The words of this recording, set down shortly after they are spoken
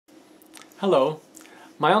Hello.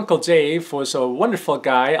 My Uncle Dave was a wonderful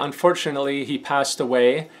guy. Unfortunately, he passed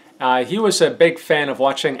away. He was a big fan of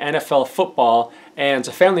watching NFL football, and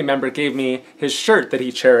a family member gave me his shirt that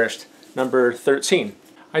he cherished, number 13.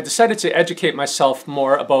 I decided to educate myself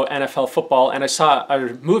more about NFL football, and I saw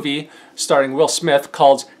a movie starring Will Smith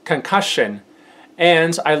called Concussion.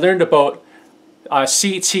 And I learned about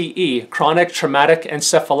CTE, chronic traumatic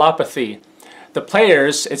encephalopathy. The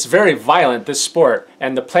players, it's very violent, this sport,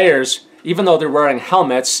 and the players, even though they're wearing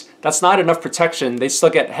helmets, that's not enough protection. They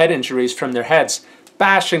still get head injuries from their heads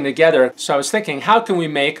bashing together. So I was thinking, how can we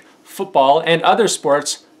make football and other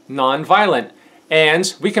sports non-violent?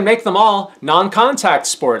 And we can make them all non-contact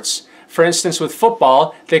sports. For instance, with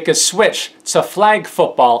football, they could switch to flag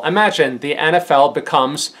football. Imagine the NFL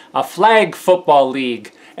becomes a flag football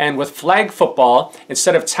league. And with flag football,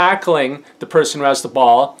 instead of tackling the person who has the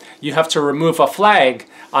ball, you have to remove a flag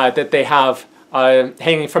that they have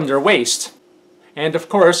hanging from their waist. And of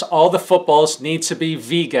course, all the footballs need to be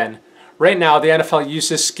vegan. Right now, the NFL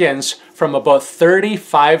uses skins from about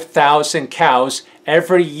 35,000 cows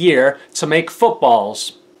every year to make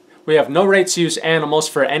footballs. We have no right to use animals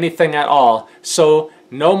for anything at all, so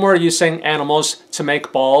no more using animals to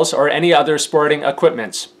make balls or any other sporting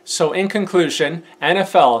equipment. So in conclusion,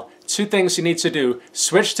 NFL, two things you need to do.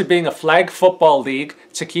 Switch to being a flag football league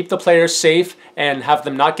to keep the players safe and have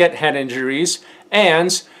them not get head injuries,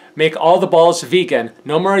 and make all the balls vegan.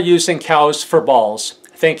 No more using cows for balls.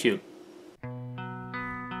 Thank you.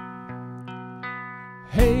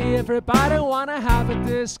 Hey everybody, wanna have a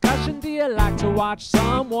discussion? Do you like to watch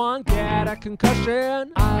someone get a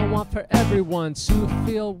concussion? I want for everyone to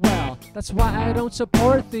feel well. That's why I don't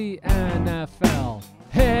support the NFL.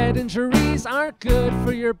 Head injuries aren't good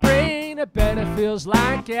for your brain. I bet it feels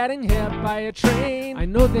like getting hit by a train. I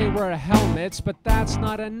know they wear helmets, but that's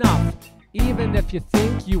not enough. Even if you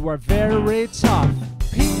think you are very tough.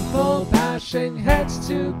 People bashing heads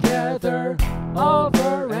together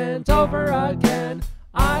over and over again.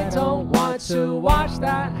 I don't want to watch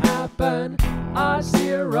that happen. A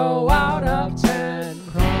 0 out of 10.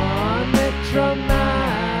 Chronic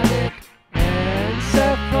traumatic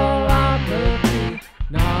encephalopathy.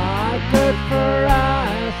 Not good for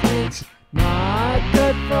athletes. Not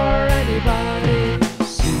good for anybody.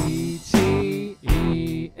 CTE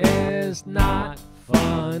is not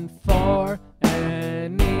fun for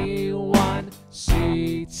anyone.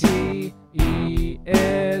 CTE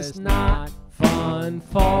is not fun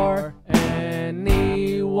for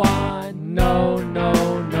anyone. No,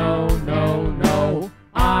 no, no, no, no.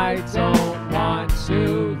 I don't want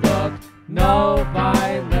to look. No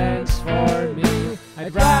violence for me.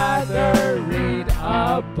 I'd rather read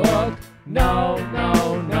a book. No,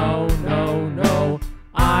 no, no, no, no.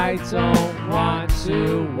 I don't want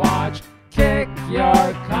to watch. Kick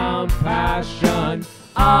your compassion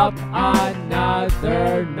up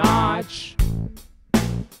another notch.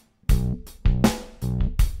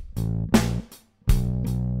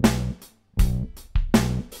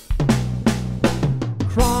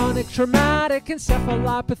 Chronic traumatic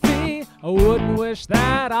encephalopathy. I wouldn't wish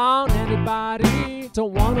that on anybody.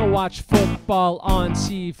 Don't want to watch football on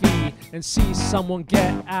TV and see someone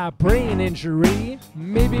get a brain injury.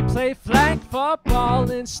 Maybe play flag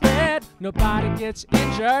football instead. Nobody gets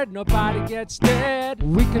injured, nobody gets dead.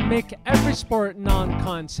 We can make every sport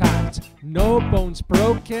non-contact. No bones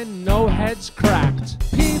broken, no heads cracked.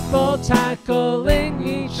 People tackling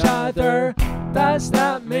each other. Does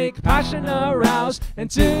that make passion arouse? And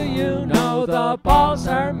do you know the balls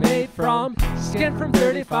are made from skin from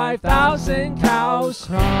 35,000 cows?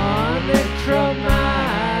 Chronic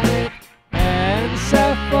traumatic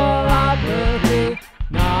encephalopathy.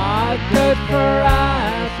 Not good for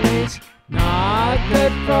athletes. Not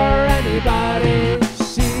good for anybody.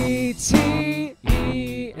 CTE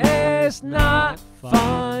is not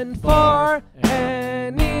fun for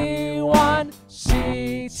anyone.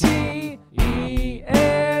 CTE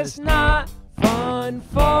is not fun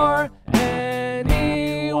for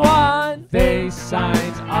anyone. They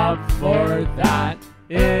signed up for that.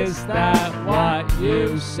 Is that what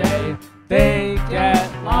you say? They get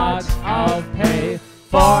lots of pay.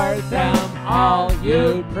 For them all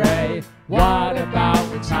you pray. What about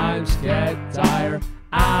when times get dire?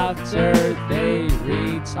 After they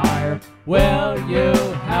retire, will you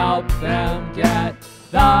help them get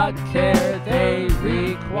the care